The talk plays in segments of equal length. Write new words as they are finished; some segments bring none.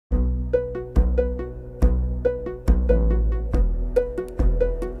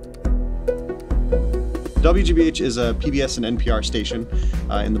WGBH is a PBS and NPR station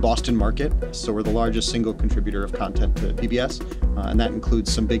in the Boston market, so we're the largest single contributor of content to PBS, and that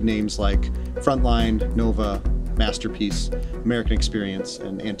includes some big names like Frontline, Nova, Masterpiece, American Experience,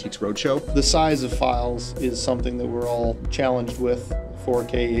 and Antiques Roadshow. The size of files is something that we're all challenged with.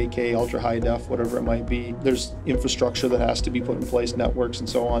 4K, 8K, ultra high def, whatever it might be. There's infrastructure that has to be put in place, networks and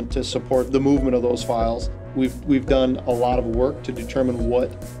so on, to support the movement of those files. We've done a lot of work to determine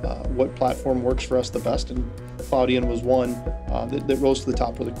what platform works for us the best, and Cloudian was one that rose to the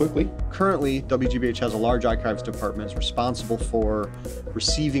top really quickly. Currently, WGBH has a large archives department responsible for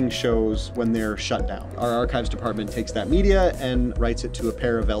receiving shows when they're shut down. Our archives department takes that media and writes it to a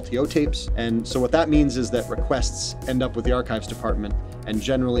pair of LTO tapes, and so what that means is that requests end up with the archives department and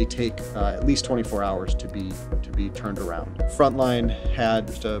generally take at least 24 hours to be turned around. Frontline had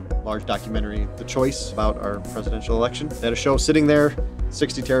just a large documentary, The Choice, about our presidential election. They had a show sitting there,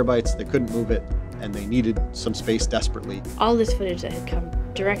 60 terabytes, they couldn't move it, and they needed some space desperately. All this footage that had come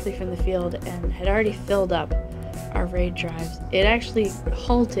directly from the field and had already filled up our RAID drives, it actually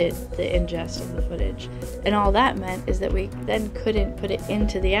halted the ingest of the footage. And all that meant is that we then couldn't put it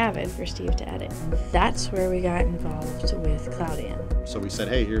into the Avid for Steve to edit. That's where we got involved with Cloudian. So we said,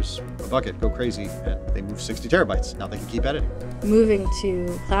 hey, here's a bucket, go crazy, and they moved 60 terabytes. Now they can keep editing. Moving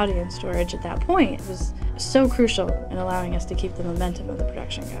to Cloudian Storage at that point was so crucial in allowing us to keep the momentum of the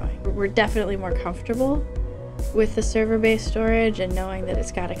production going. We're definitely more comfortable with the server-based storage and knowing that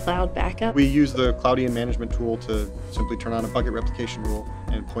it's got a cloud backup. We use the Cloudian management tool to simply turn on a bucket replication rule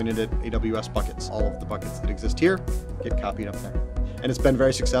and point it at AWS buckets. All of the buckets that exist here get copied up there. And it's been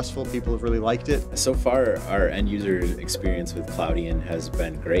very successful. People have really liked it. So far, our end user experience with Cloudian has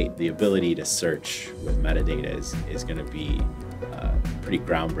been great. The ability to search with metadata is going to be pretty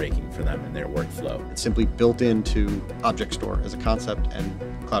groundbreaking for them in their workflow. It's simply built into Object Store as a concept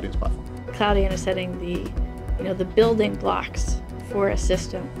and Cloudian's platform. Cloudian is setting the building blocks for a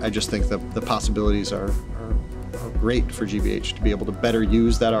system. I just think that the possibilities are great for GBH to be able to better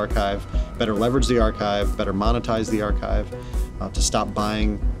use that archive, better leverage the archive, better monetize the archive, to stop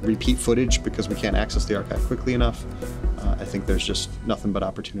buying repeat footage because we can't access the archive quickly enough. I think there's just nothing but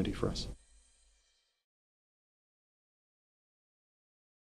opportunity for us.